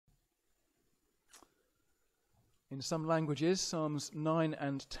In some languages, Psalms 9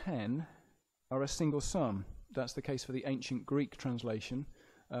 and 10 are a single psalm. That's the case for the ancient Greek translation.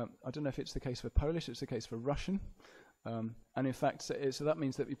 I don't know if it's the case for Polish, it's the case for Russian. And in fact, so that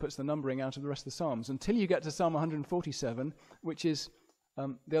means that he puts the numbering out of the rest of the Psalms until you get to Psalm 147, which is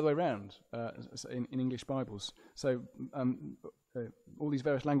the other way around in English Bibles. So all these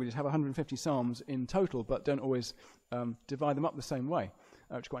various languages have 150 Psalms in total, but don't always divide them up the same way,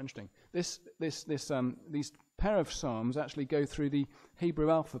 which is quite interesting. These pair of Psalms actually go through the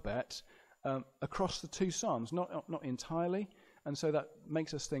Hebrew alphabet across the two Psalms, not entirely, and so that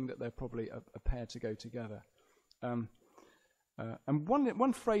makes us think that they're probably a pair to go together. And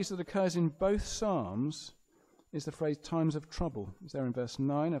one phrase that occurs in both Psalms is the phrase times of trouble. It's there in verse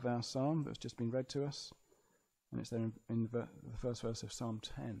 9 of our Psalm that's just been read to us, and it's there in the first verse of Psalm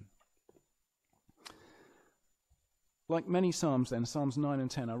 10. Like many Psalms then, Psalms 9 and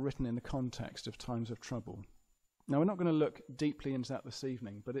 10 are written in the context of times of trouble. Now, we're not going to look deeply into that this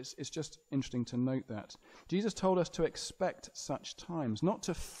evening, but it's just interesting to note that. Jesus told us to expect such times, not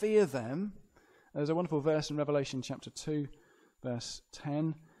to fear them. There's a wonderful verse in Revelation chapter 2, verse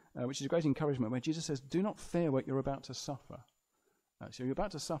 10, which is a great encouragement, where Jesus says, do not fear what you're about to suffer. So you're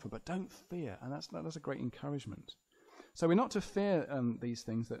about to suffer, but don't fear, and that's a great encouragement. So we're not to fear these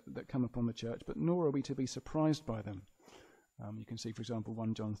things that come upon the church, but nor are we to be surprised by them. You can see, for example,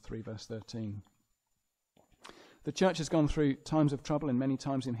 1 John 3, verse 13. The church has gone through times of trouble in many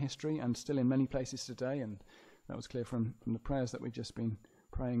times in history and still in many places today, and that was clear from the prayers that we've just been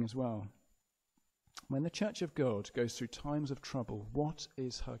praying as well. When the church of God goes through times of trouble, what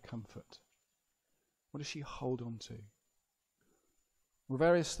is her comfort? What does she hold on to? Well,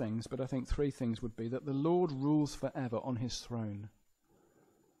 various things, but I think three things would be that the Lord rules forever on his throne,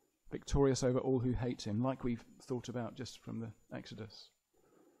 victorious over all who hate him, like we've thought about just from the Exodus.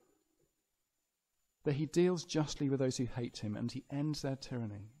 That he deals justly with those who hate him and he ends their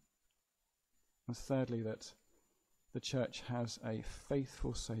tyranny. And thirdly, that the church has a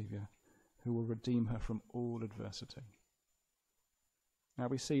faithful Saviour who will redeem her from all adversity. Now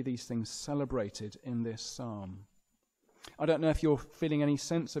we see these things celebrated in this psalm. I don't know if you're feeling any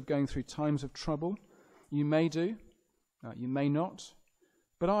sense of going through times of trouble. You may do, you may not.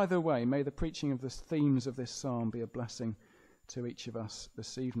 But either way, may the preaching of the themes of this psalm be a blessing to each of us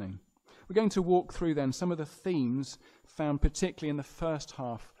this evening. We're going to walk through then some of the themes found particularly in the first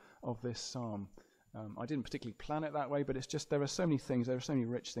half of this psalm. I didn't particularly plan it that way, but it's just there are so many things, there are so many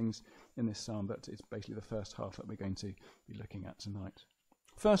rich things in this psalm that it's basically the first half that we're going to be looking at tonight.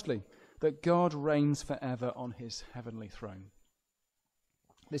 Firstly, that God reigns forever on his heavenly throne.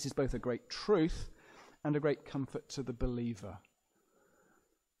 This is both a great truth and a great comfort to the believer.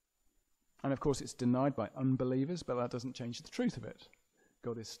 And of course it's denied by unbelievers, but that doesn't change the truth of it.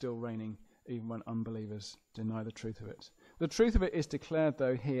 God is still reigning even when unbelievers deny the truth of it. The truth of it is declared,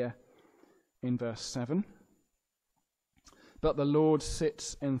 though, here in verse 7. But the Lord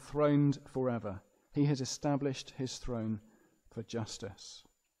sits enthroned forever. He has established his throne for justice.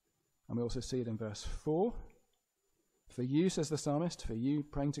 And we also see it in verse 4. For you, says the psalmist, for you,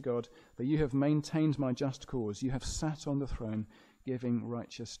 praying to God, for you have maintained my just cause. You have sat on the throne, giving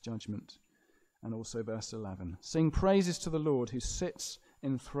righteous judgment. And also verse 11. Sing praises to the Lord who sits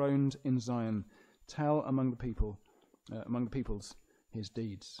enthroned in Zion. Tell among the peoples, his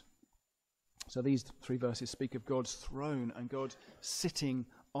deeds. So these three verses speak of God's throne and God sitting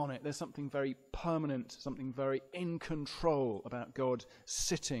on it. There's something very permanent, something very in control about God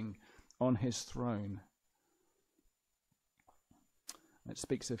sitting on his throne. It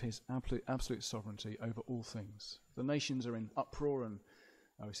speaks of his absolute sovereignty over all things. The nations are in uproar, and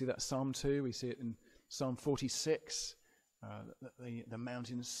we see that in Psalm 2, we see it in Psalm 46, the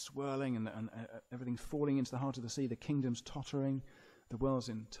mountains swirling and everything falling into the heart of the sea, the kingdoms tottering, the world's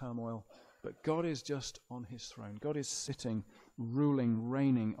in turmoil. But God is just on his throne. God is sitting, ruling,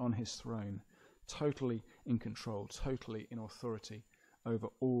 reigning on his throne, totally in control, totally in authority over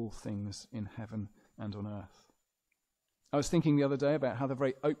all things in heaven and on earth. I was thinking the other day about how the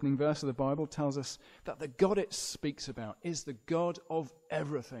very opening verse of the Bible tells us that the God it speaks about is the God of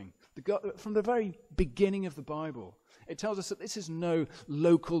everything. The God, from the very beginning of the Bible, it tells us that this is no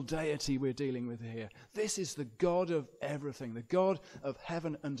local deity we're dealing with here. This is the God of everything, the God of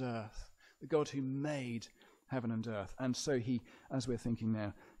heaven and earth, the God who made heaven and earth. And so he, as we're thinking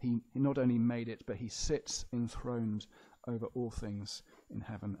now, he not only made it, but he sits enthroned over all things in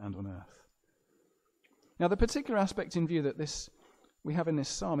heaven and on earth. Now, the particular aspect in view that we have in this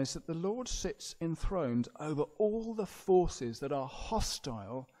psalm is that the Lord sits enthroned over all the forces that are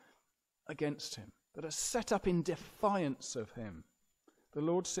hostile against him, that are set up in defiance of him. The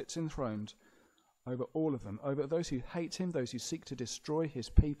Lord sits enthroned over all of them, over those who hate him, those who seek to destroy his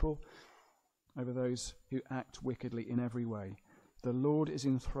people, over those who act wickedly in every way. The Lord is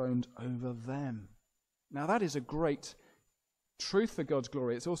enthroned over them. Now that is a great truth for God's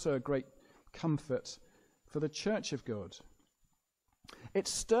glory. It's also a great comfort for the church of God. It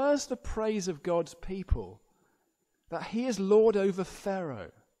stirs the praise of God's people that he is Lord over Pharaoh.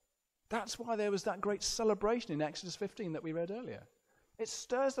 That's why there was that great celebration in Exodus 15 that we read earlier. It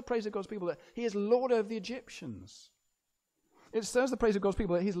stirs the praise of God's people that he is Lord over the Egyptians. It stirs the praise of God's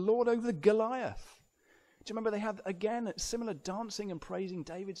people that he's Lord over the Goliath. Do you remember they had, again, similar dancing and praising?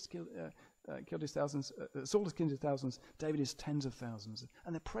 David's killed his thousands, Saul has killed his thousands, David his tens of thousands.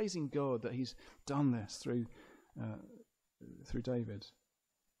 And they're praising God that he's done this through David.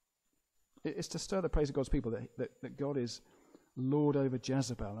 It's to stir the praise of God's people that God is Lord over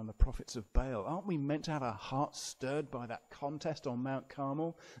Jezebel and the prophets of Baal. Aren't we meant to have our hearts stirred by that contest on Mount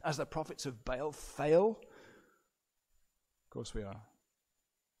Carmel as the prophets of Baal fail? Of course we are.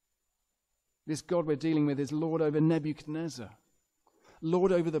 This God we're dealing with is Lord over Nebuchadnezzar,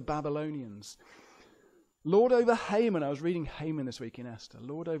 Lord over the Babylonians, Lord over Haman. I was reading Haman this week in Esther.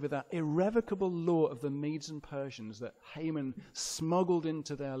 Lord over that irrevocable law of the Medes and Persians that Haman smuggled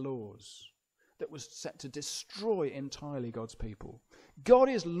into their laws, that was set to destroy entirely God's people. God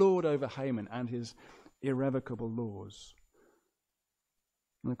is Lord over Haman and his irrevocable laws.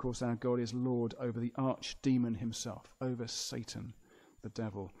 And of course our God is Lord over the archdemon himself, over Satan, the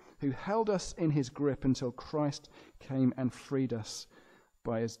devil, who held us in his grip until Christ came and freed us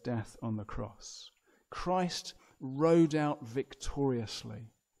by his death on the cross. Christ rode out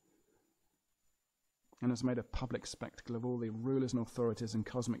victoriously and has made a public spectacle of all the rulers and authorities and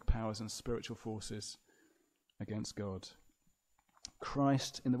cosmic powers and spiritual forces against God.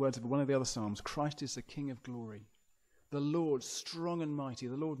 Christ, in the words of one of the other Psalms, Christ is the King of glory, the Lord strong and mighty,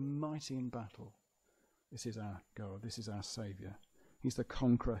 the Lord mighty in battle. This is our God, this is our Saviour. He's the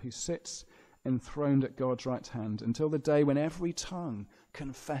conqueror who sits enthroned at God's right hand until the day when every tongue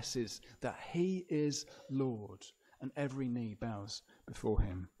confesses that he is Lord and every knee bows before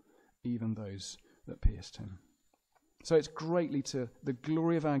him, even those that pierced him. So it's greatly to the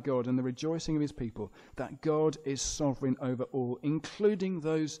glory of our God and the rejoicing of his people that God is sovereign over all, including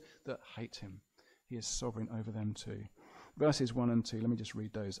those that hate him. He is sovereign over them too. Verses 1 and 2, let me just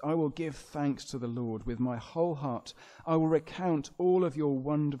read those. I will give thanks to the Lord with my whole heart. I will recount all of your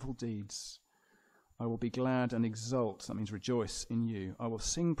wonderful deeds. I will be glad and exult, that means rejoice in you. I will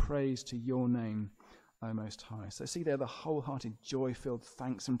sing praise to your name, O Most High. So see there the wholehearted, joy-filled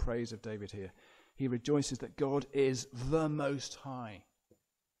thanks and praise of David here. He rejoices that God is the Most High.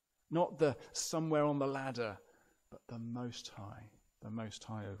 Not the somewhere on the ladder, but the Most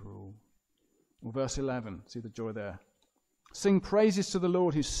High over all. Well, verse 11, see the joy there. Sing praises to the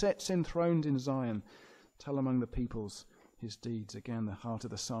Lord who sits enthroned in Zion. Tell among the peoples his deeds. Again, the heart of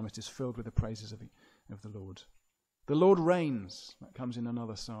the psalmist is filled with the praises of the Lord. The Lord reigns. That comes in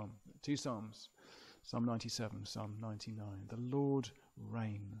another psalm. 2 psalms. Psalm 97, Psalm 99. The Lord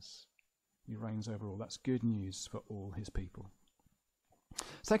reigns. He reigns over all. That's good news for all his people.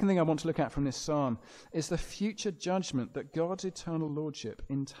 Second thing I want to look at from this psalm is the future judgment that God's eternal lordship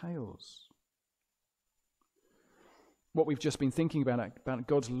entails. What we've just been thinking about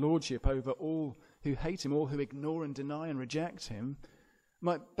God's lordship over all who hate him, all who ignore and deny and reject him,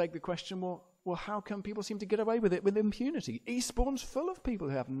 might beg the question, well, how come people seem to get away with it with impunity? Eastbourne's full of people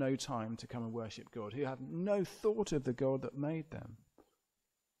who have no time to come and worship God, who have no thought of the God that made them.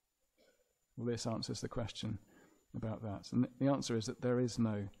 Well, this answers the question about that. And the answer is that there is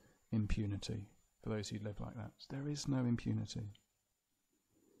no impunity for those who live like that. There is no impunity.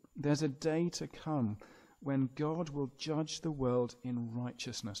 There's a day to come when God will judge the world in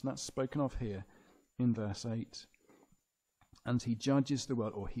righteousness. And that's spoken of here in verse 8. And he judges the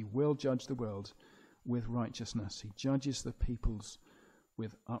world, or he will judge the world with righteousness. He judges the peoples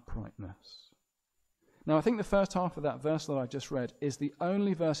with uprightness. Now, I think the first half of that verse that I just read is the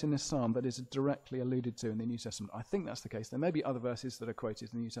only verse in this psalm that is directly alluded to in the New Testament. I think that's the case. There may be other verses that are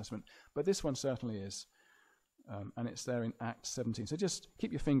quoted in the New Testament, but this one certainly is. And it's there in Acts 17. So just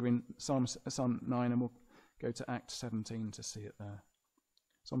keep your finger in Psalm 9 and we'll go to Acts 17 to see it there.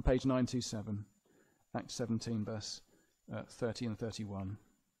 It's on page 927, Acts 17, verse 30 and 31.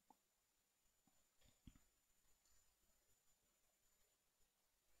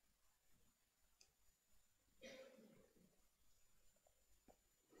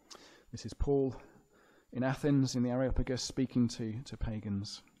 This is Paul in Athens in the Areopagus speaking to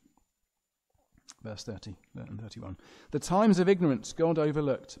pagans. Verse 30 and 31. The times of ignorance God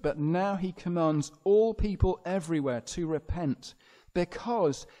overlooked, but now he commands all people everywhere to repent,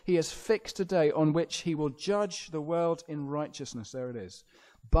 because he has fixed a day on which he will judge the world in righteousness, there it is,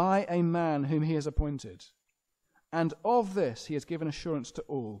 by a man whom he has appointed. And of this he has given assurance to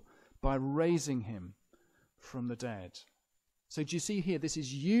all by raising him from the dead. So do you see here, this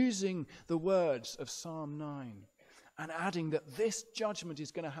is using the words of Psalm 9 and adding that this judgment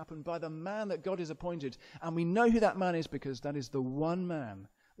is going to happen by the man that God has appointed. And we know who that man is because that is the one man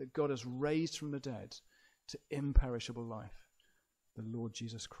that God has raised from the dead to imperishable life, the Lord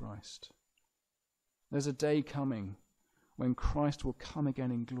Jesus Christ. There's a day coming when Christ will come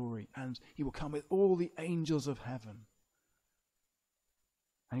again in glory, and he will come with all the angels of heaven.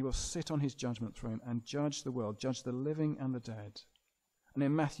 And he will sit on his judgment throne and judge the world, judge the living and the dead. And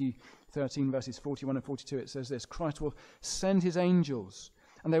in Matthew 13, verses 41 and 42, it says this: Christ will send his angels,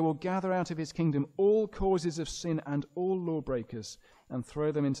 and they will gather out of his kingdom all causes of sin and all lawbreakers, and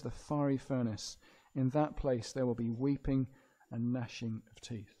throw them into the fiery furnace. In that place there will be weeping and gnashing of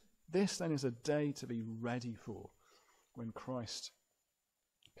teeth. This then is a day to be ready for, when Christ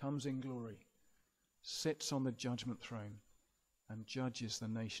comes in glory, sits on the judgment throne, and judges the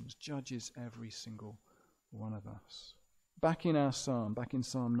nations, judges every single one of us. Back in our psalm, back in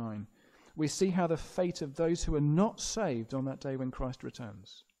Psalm 9, we see how the fate of those who are not saved on that day when Christ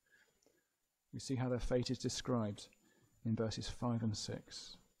returns. We see how their fate is described in verses 5 and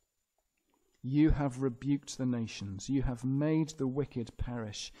 6. You have rebuked the nations. You have made the wicked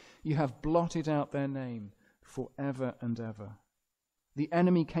perish. You have blotted out their name forever and ever. The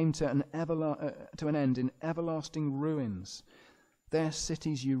enemy came to an end in everlasting ruins. Their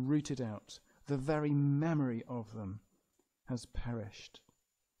cities you rooted out. The very memory of them has perished.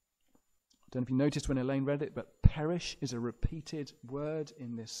 I don't know if you noticed when Elaine read it, but perish is a repeated word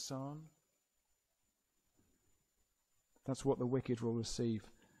in this psalm. That's what the wicked will receive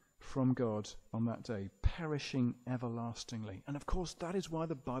from God on that day, perishing everlastingly. And of course, that is why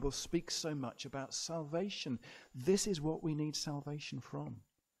the Bible speaks so much about salvation. This is what we need salvation from.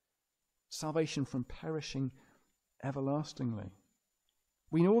 Salvation from perishing everlastingly.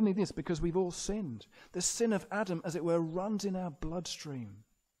 We all need this because we've all sinned. The sin of Adam, as it were, runs in our bloodstream,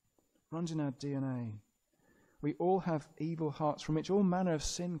 runs in our DNA. We all have evil hearts from which all manner of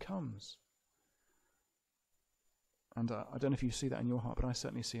sin comes. And I don't know if you see that in your heart, but I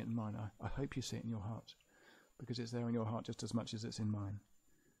certainly see it in mine. I hope you see it in your heart, because it's there in your heart just as much as it's in mine.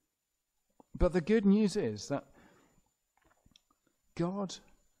 But the good news is that God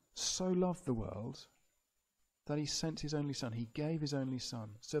so loved the world that he sent his only Son. He gave his only Son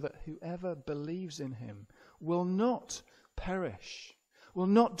so that whoever believes in him will not perish, will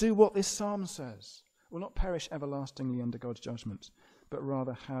not do what this psalm says, will not perish everlastingly under God's judgment, but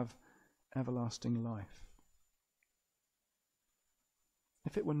rather have everlasting life.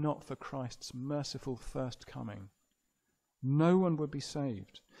 If it were not for Christ's merciful first coming, no one would be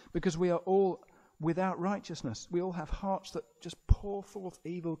saved, because we are all without righteousness. We all have hearts that just pour forth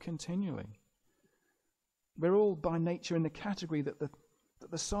evil continually. We're all by nature in the category that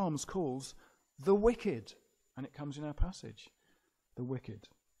the Psalms calls the wicked, and it comes in our passage. The wicked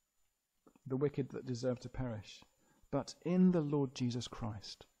that deserve to perish. But in the Lord Jesus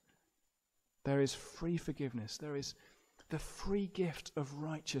Christ, there is free forgiveness. There is the free gift of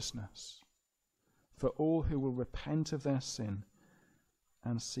righteousness for all who will repent of their sin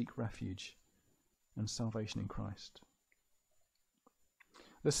and seek refuge and salvation in Christ.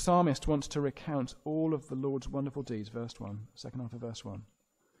 The psalmist wants to recount all of the Lord's wonderful deeds, verse 1, second half of verse 1.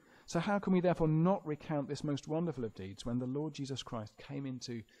 So how can we therefore not recount this most wonderful of deeds when the Lord Jesus Christ came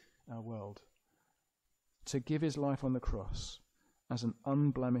into our world to give his life on the cross as an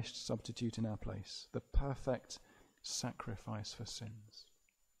unblemished substitute in our place, the perfect sacrifice for sins?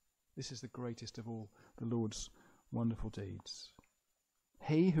 This is the greatest of all the Lord's wonderful deeds.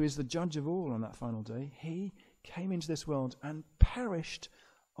 He who is the judge of all on that final day, he came into this world and perished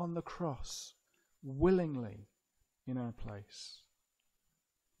on the cross willingly in our place,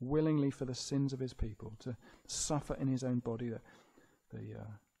 willingly for the sins of his people, to suffer in his own body the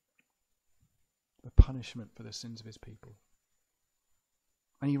punishment for the sins of his people.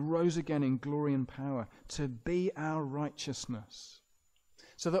 And he rose again in glory and power to be our righteousness,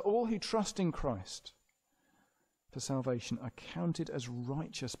 so that all who trust in Christ for salvation are counted as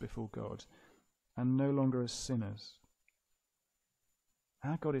righteous before God and no longer as sinners.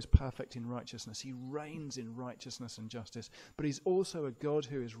 Our God is perfect in righteousness. He reigns in righteousness and justice, but he's also a God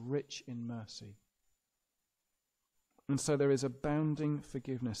who is rich in mercy. And so there is abounding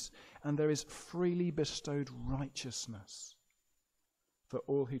forgiveness, and there is freely bestowed righteousness for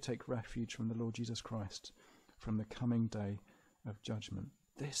all who take refuge from the Lord Jesus Christ from the coming day of judgment.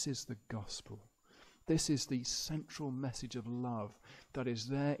 This is the gospel. This is the central message of love that is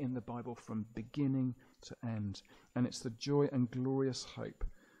there in the Bible from beginning to end. And it's the joy and glorious hope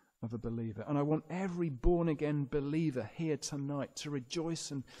of a believer. And I want every born-again believer here tonight to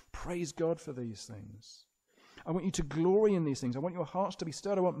rejoice and praise God for these things. I want you to glory in these things. I want your hearts to be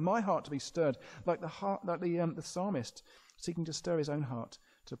stirred. I want my heart to be stirred, like the psalmist seeking to stir his own heart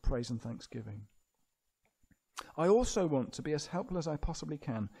to praise and thanksgiving. I also want to be as helpful as I possibly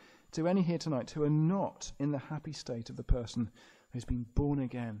can to any here tonight who are not in the happy state of the person who's been born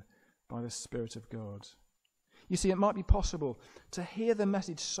again by the Spirit of God. You see, it might be possible to hear the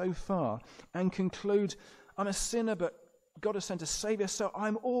message so far and conclude, I'm a sinner, but God has sent a Saviour, so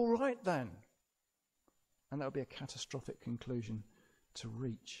I'm all right then. And that would be a catastrophic conclusion to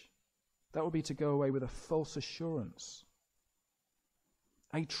reach. That would be to go away with a false assurance.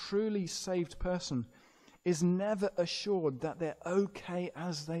 A truly saved person is never assured that they're okay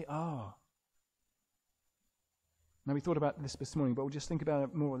as they are. Now, we thought about this morning, but we'll just think about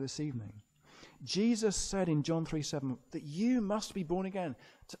it more this evening. Jesus said in John 3:7 that you must be born again.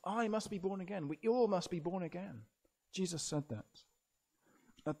 I must be born again. We all must be born again. Jesus said that.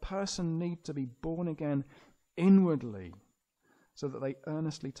 A person needs to be born again inwardly so that they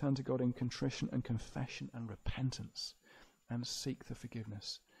earnestly turn to God in contrition and confession and repentance and seek the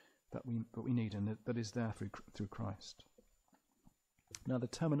forgiveness that we need and that is there through Christ. Now, the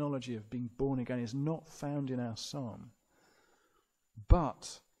terminology of being born again is not found in our psalm,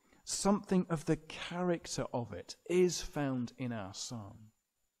 but something of the character of it is found in our psalm.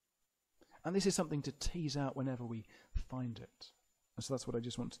 And this is something to tease out whenever we find it. And so that's what I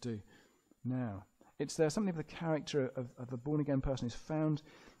just want to do now. It's there, something of the character of the born-again person is found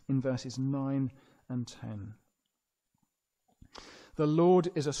in verses 9 and 10. The Lord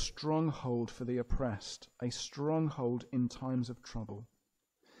is a stronghold for the oppressed, a stronghold in times of trouble.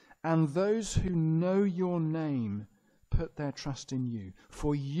 And those who know your name put their trust in you.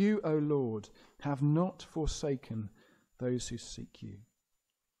 For you, O Lord, have not forsaken those who seek you.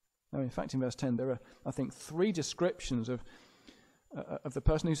 Now, in fact, in verse 10, there are, I think, 3 descriptions of the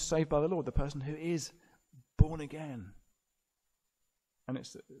person who's saved by the Lord, the person who is born again. And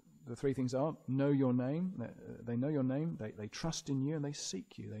it's the 3 things are, know your name, they know your name, they trust in you and they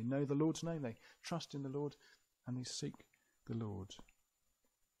seek you. They know the Lord's name, they trust in the Lord and they seek the Lord.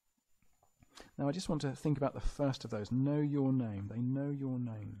 Now I just want to think about the first of those, know your name. They know your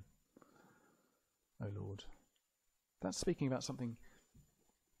name, O Lord. That's speaking about something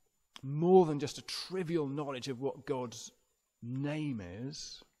more than just a trivial knowledge of what God's name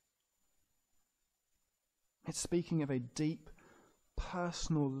is. It's speaking of a deep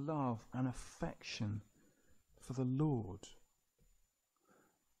personal love and affection for the Lord,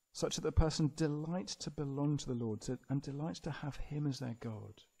 such that the person delights to belong to the Lord and delights to have him as their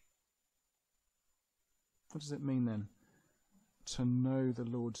God. What does it mean then to know the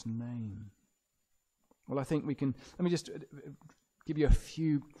Lord's name? Well, I think let me just give you a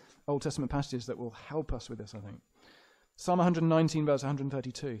few Old Testament passages that will help us with this, I think. Psalm 119 verse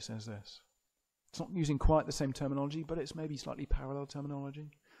 132 says this. It's not using quite the same terminology, but it's maybe slightly parallel terminology.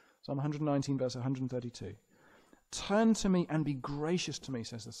 Psalm 119 verse 132. Turn to me and be gracious to me,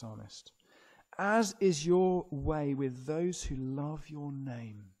 says the psalmist, as is your way with those who love your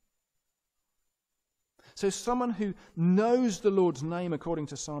name. So someone who knows the Lord's name, according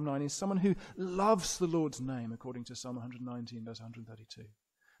to Psalm 9, is someone who loves the Lord's name, according to Psalm 119 verse 132.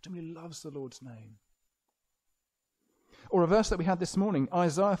 Somebody who loves the Lord's name. Or a verse that we had this morning,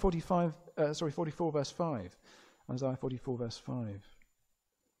 Isaiah 44 verse 5. Isaiah 44 verse 5.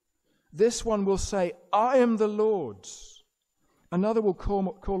 This one will say, I am the Lord's. Another will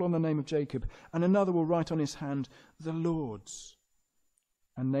call on the name of Jacob, and another will write on his hand, the Lord's,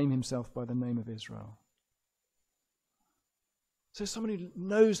 and name himself by the name of Israel. So someone who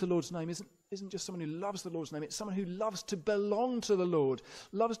knows the Lord's name isn't just someone who loves the Lord's name, it's someone who loves to belong to the Lord,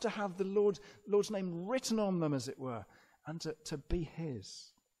 loves to have the Lord's name written on them, as it were, and to be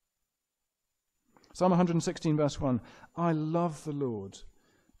his. Psalm 116 verse 1, I love the Lord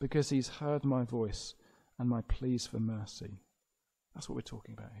because he's heard my voice and my pleas for mercy. That's what we're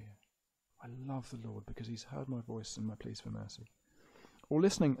talking about here. I love the Lord because he's heard my voice and my pleas for mercy. Or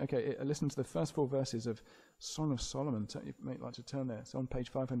listen to the first 4 verses of Song of Solomon. You might like to turn there. It's on page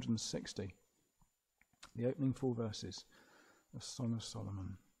 560. The opening 4 verses of Song of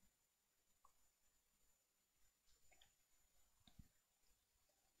Solomon.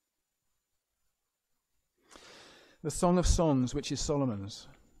 The Song of Songs, which is Solomon's.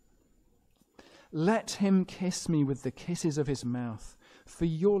 Let him kiss me with the kisses of his mouth, For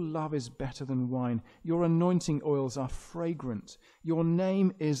your love is better than wine. Your anointing oils are fragrant. Your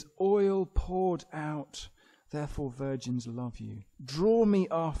name is oil poured out. Therefore virgins love you. Draw me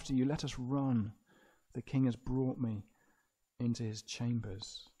after you. Let us run. The King has brought me into his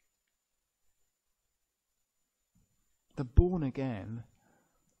chambers. The born again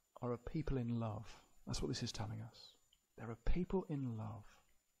are a people in love. That's what this is telling us. They're a people in love.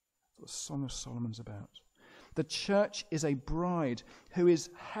 That's what the Song of Solomon's about. The church is a bride who is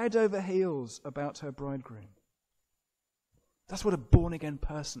head over heels about her bridegroom. That's what a born-again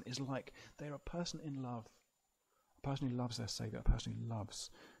person is like. They're a person in love. A person who loves their Saviour. A person who loves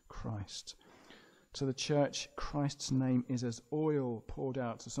Christ. To the church, Christ's name is as oil poured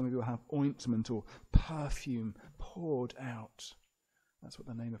out. So some of you will have ointment or perfume poured out. That's what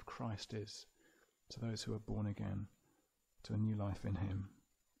the name of Christ is to those who are born again, to a new life in him.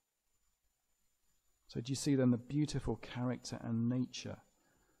 So do you see then the beautiful character and nature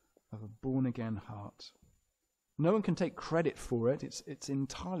of a born-again heart? No one can take credit for it. It's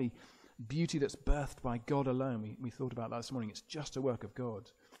entirely beauty that's birthed by God alone. We thought about that this morning. It's just a work of God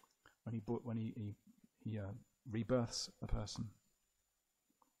when he rebirths a person.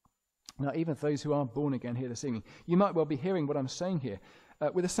 Now, even those who are born again here this evening, you might well be hearing what I'm saying here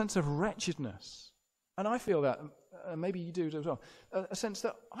with a sense of wretchedness. And I feel that, maybe you do as well, a sense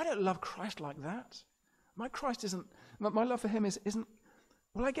that I don't love Christ like that. My Christ isn't, my love for him isn't,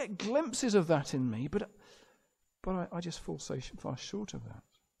 well, I get glimpses of that in me, but I just fall so far short of that.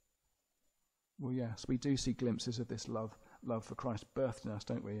 Well, yes, we do see glimpses of this love for Christ birthed in us,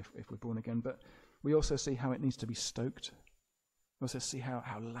 don't we, if we're born again, but we also see how it needs to be stoked. We also see how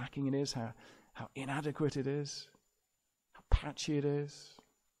lacking it is, how inadequate it is, how patchy it is.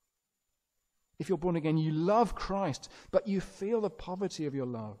 If you're born again, you love Christ, but you feel the poverty of your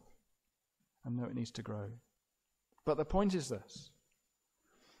love and know it needs to grow. But the point is this.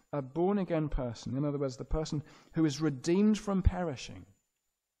 A born-again person, in other words, the person who is redeemed from perishing,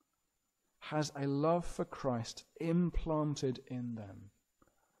 has a love for Christ implanted in them.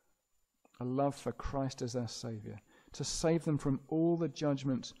 A love for Christ as their Saviour, to save them from all the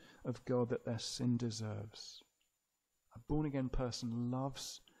judgment of God that their sin deserves. A born-again person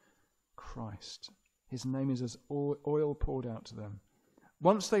loves Christ. His name is as oil poured out to them.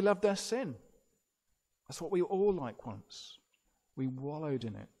 Once they loved their sin. That's what we all like once. We wallowed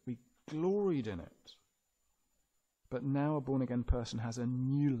in it. We gloried in it. But now a born-again person has a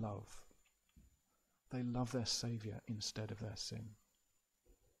new love. They love their Saviour instead of their sin.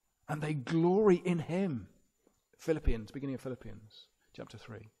 And they glory in him. Beginning of Philippians, chapter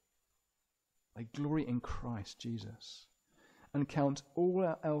 3. They glory in Christ Jesus and count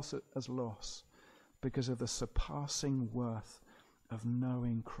all else as loss because of the surpassing worth of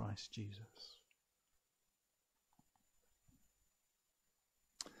knowing Christ Jesus.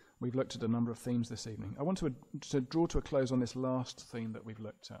 We've looked at a number of themes this evening. I want to draw to a close on this last theme that we've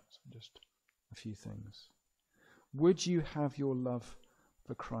looked at. Just a few things. Would you have your love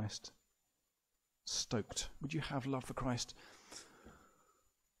for Christ stoked? Would you have love for Christ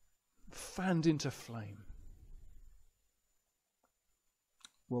fanned into flame?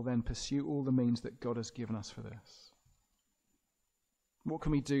 Well, then pursue all the means that God has given us for this. What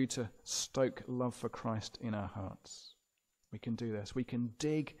can we do to stoke love for Christ in our hearts? We can do this. We can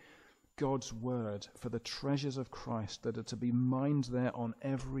dig God's word for the treasures of Christ that are to be mined there on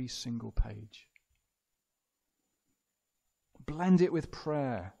every single page. Blend it with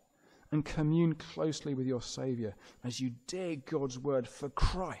prayer and commune closely with your Saviour as you dig God's word for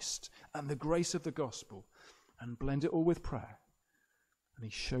Christ and the grace of the gospel, and blend it all with prayer. And he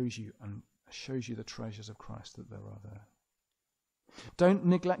shows you the treasures of Christ that there are there. Don't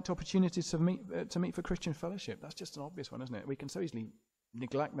neglect opportunities to meet for Christian fellowship. That's just an obvious one, isn't it? We can so easily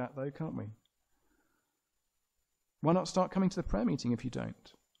neglect that, though, can't we? Why not start coming to the prayer meeting if you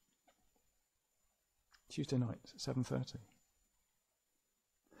don't? Tuesday night, 7:30.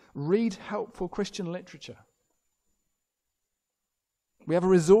 Read helpful Christian literature. We have a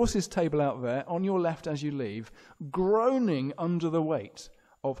resources table out there on your left as you leave, groaning under the weight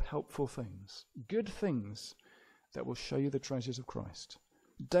of helpful things, good things that will show you the treasures of Christ.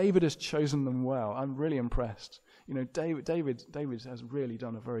 David has chosen them well. I'm really impressed. You know, David has really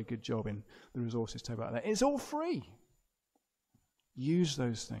done a very good job in the resources table out there. It's all free. Use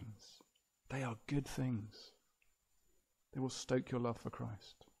those things. They are good things. They will stoke your love for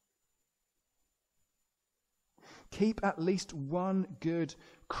Christ. Keep at least one good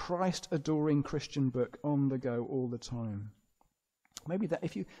Christ-adoring Christian book on the go all the time. Maybe that,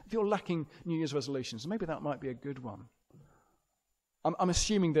 if you're lacking New Year's resolutions, maybe that might be a good one. I'm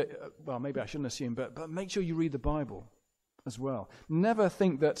assuming that, well, maybe I shouldn't assume, but make sure you read the Bible. as well. Never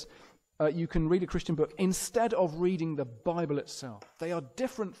think that you can read a Christian book instead of reading the Bible itself. They are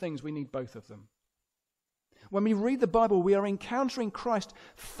different things. We need both of them. When we read the Bible, we are encountering Christ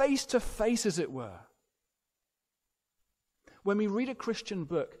face to face, as it were. When we read a Christian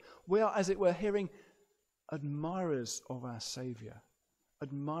book, we are, as it were, hearing admirers of our Saviour,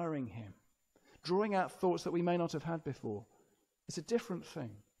 admiring him, drawing out thoughts that we may not have had before. It's a different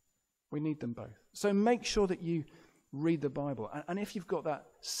thing. We need them both. So make sure that you read the Bible. And if you've got that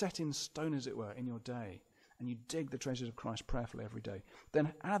set in stone, as it were, in your day, and you dig the treasures of Christ prayerfully every day,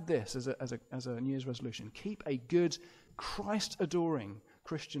 then add this as a New Year's resolution. Keep a good, Christ-adoring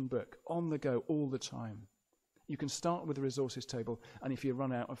Christian book on the go all the time. You can start with the resources table, and if you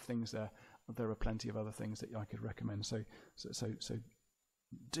run out of things there are plenty of other things that I could recommend. So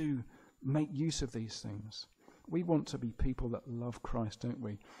do make use of these things. We want to be people that love Christ, don't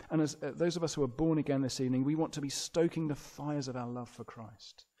we? And as those of us who are born again this evening, we want to be stoking the fires of our love for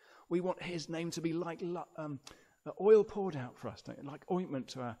Christ. We want his name to be like oil poured out for us, like ointment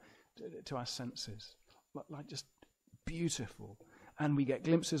to our senses, like just beautiful. And we get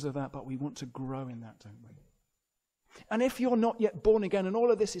glimpses of that, but we want to grow in that, don't we? And if you're not yet born again and all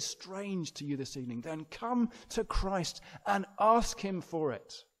of this is strange to you this evening, then come to Christ and ask him for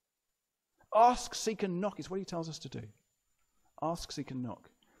it. Ask, seek, and knock is what he tells us to do. Ask, seek, and knock.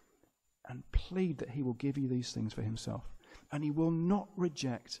 And plead that he will give you these things for himself. And he will not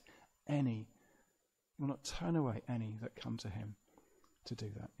reject any, will not turn away any that come to him to do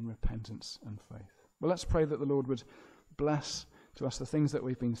that in repentance and faith. Well, let's pray that the Lord would bless to us the things that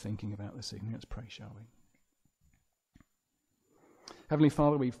we've been thinking about this evening. Let's pray, shall we? Heavenly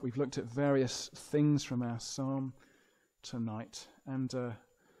Father, we've looked at various things from our psalm tonight, and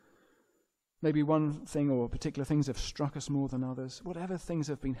maybe one thing or particular things have struck us more than others. Whatever things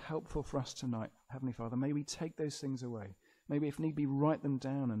have been helpful for us tonight, Heavenly Father, may we take those things away. Maybe if need be, write them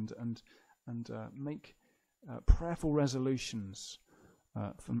down and make prayerful resolutions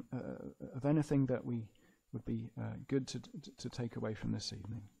of anything that we would be good to take away from this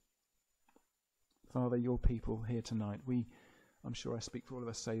evening. Father, your people here tonight, I'm sure I speak for all of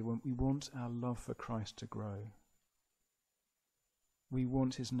us, say we want our love for Christ to grow. We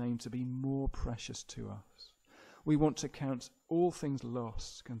want his name to be more precious to us. We want to count all things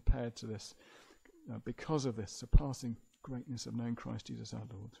lost compared to this, because of this surpassing greatness of knowing Christ Jesus our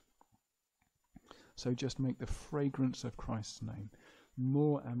Lord. So just make the fragrance of Christ's name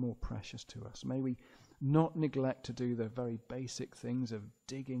more and more precious to us. May we not neglect to do the very basic things of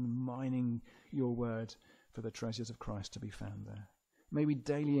digging, mining your word for the treasures of Christ to be found there. May we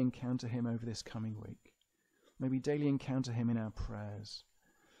daily encounter him over this coming week. May we daily encounter him in our prayers.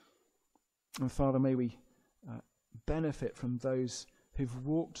 And Father, may we benefit from those who've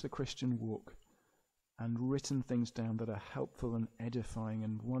walked the Christian walk and written things down that are helpful and edifying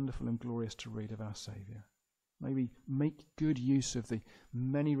and wonderful and glorious to read of our Saviour. May we make good use of the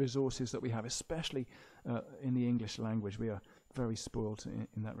many resources that we have, especially in the English language. We are very spoilt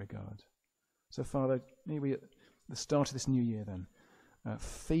in that regard. So, Father, may we at the start of this new year then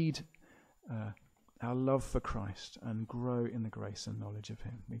feed our love for Christ and grow in the grace and knowledge of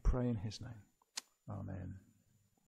him. We pray in his name. Amen.